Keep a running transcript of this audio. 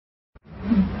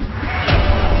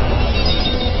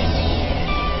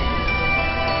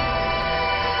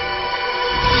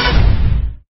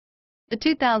The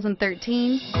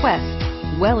 2013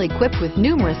 Quest. Well equipped with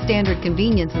numerous standard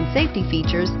convenience and safety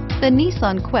features, the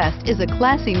Nissan Quest is a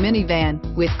classy minivan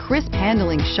with crisp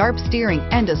handling, sharp steering,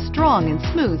 and a strong and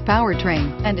smooth powertrain,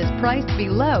 and is priced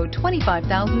below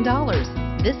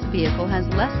 $25,000. This vehicle has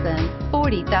less than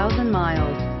 40,000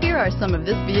 miles. Here are some of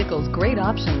this vehicle's great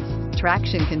options: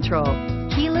 traction control,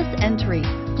 keyless entry,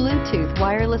 Bluetooth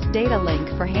wireless data link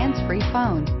for hands-free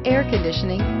phone, air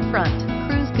conditioning, front,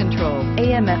 cruise control,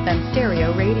 AM/FM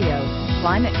stereo radio,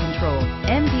 climate control,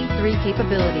 MP3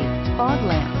 capability, fog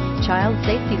lamps, child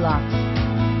safety locks.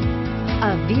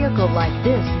 A vehicle like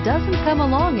this doesn't come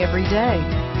along every day.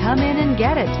 Come in and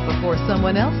get it before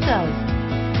someone else does.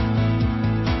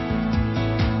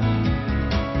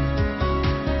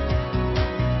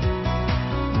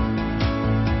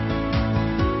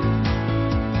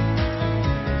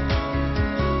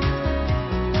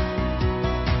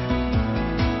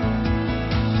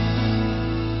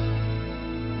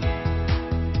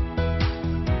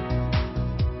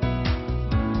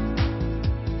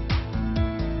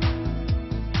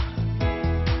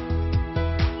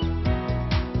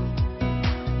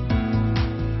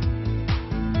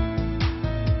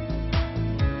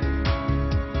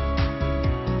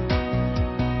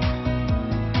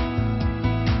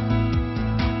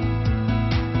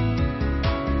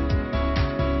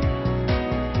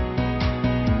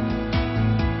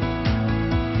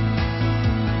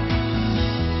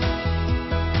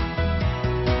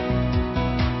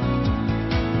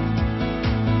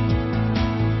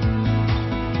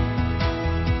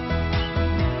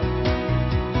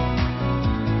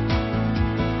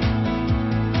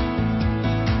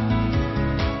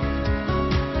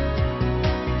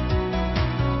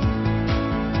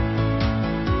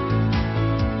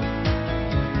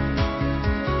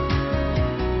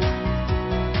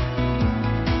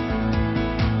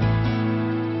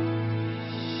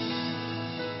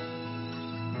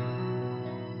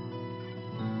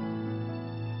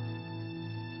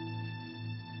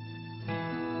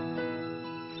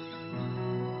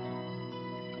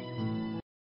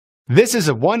 This is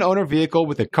a one-owner vehicle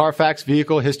with a Carfax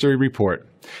Vehicle History Report.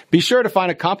 Be sure to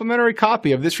find a complimentary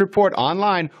copy of this report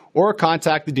online or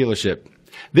contact the dealership.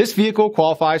 This vehicle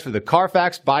qualifies for the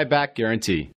Carfax Buyback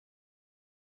Guarantee.